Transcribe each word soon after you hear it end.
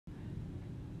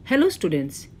Hello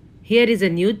students, here is a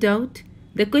new doubt.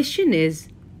 The question is,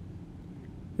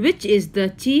 which is the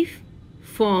chief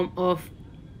form of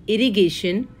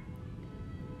irrigation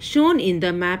shown in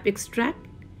the map extract?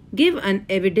 Give an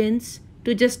evidence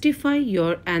to justify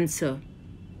your answer.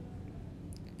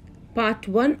 Part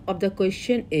 1 of the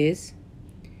question is,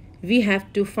 we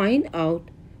have to find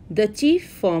out the chief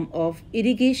form of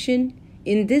irrigation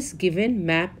in this given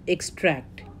map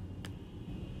extract.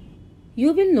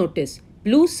 You will notice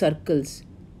blue circles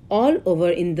all over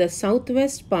in the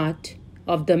southwest part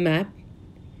of the map,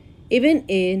 even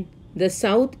in the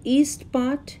southeast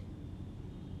part,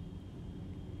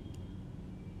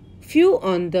 few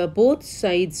on the both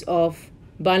sides of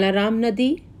Balaram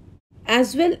Nadi,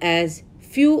 as well as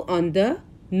few on the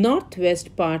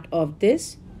northwest part of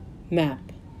this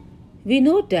map. We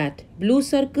know that blue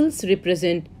circles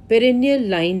represent perennial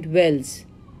lined wells.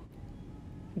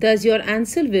 Thus, your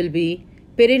answer will be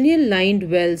perennial lined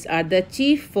wells are the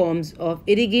chief forms of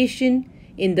irrigation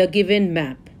in the given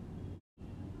map.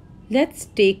 Let's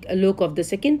take a look at the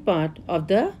second part of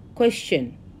the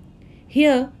question.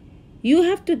 Here, you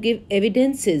have to give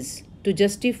evidences to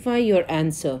justify your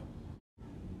answer.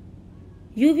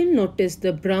 You will notice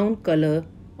the brown color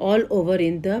all over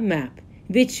in the map,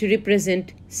 which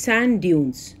represent sand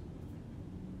dunes.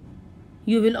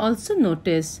 You will also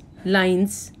notice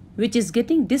lines which is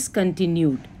getting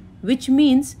discontinued, which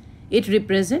means it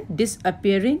represents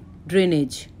disappearing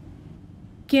drainage.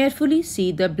 Carefully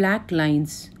see the black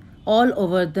lines all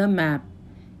over the map,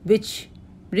 which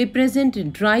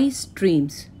represent dry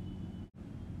streams.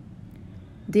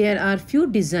 There are few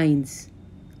designs.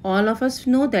 All of us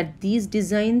know that these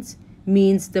designs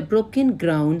means the broken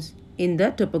grounds in the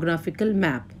topographical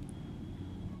map.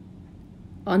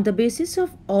 On the basis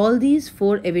of all these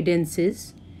four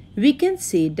evidences, we can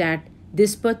say that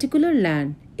this particular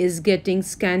land is getting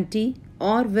scanty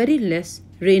or very less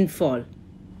rainfall.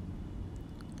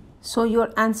 So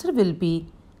your answer will be,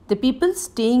 the people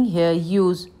staying here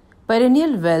use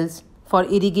perennial wells for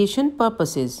irrigation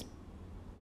purposes.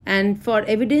 And for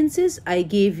evidences, I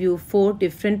gave you 4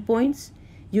 different points.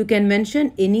 You can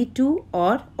mention any 2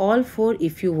 or all 4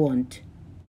 if you want.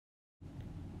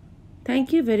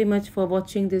 Thank you very much for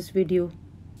watching this video.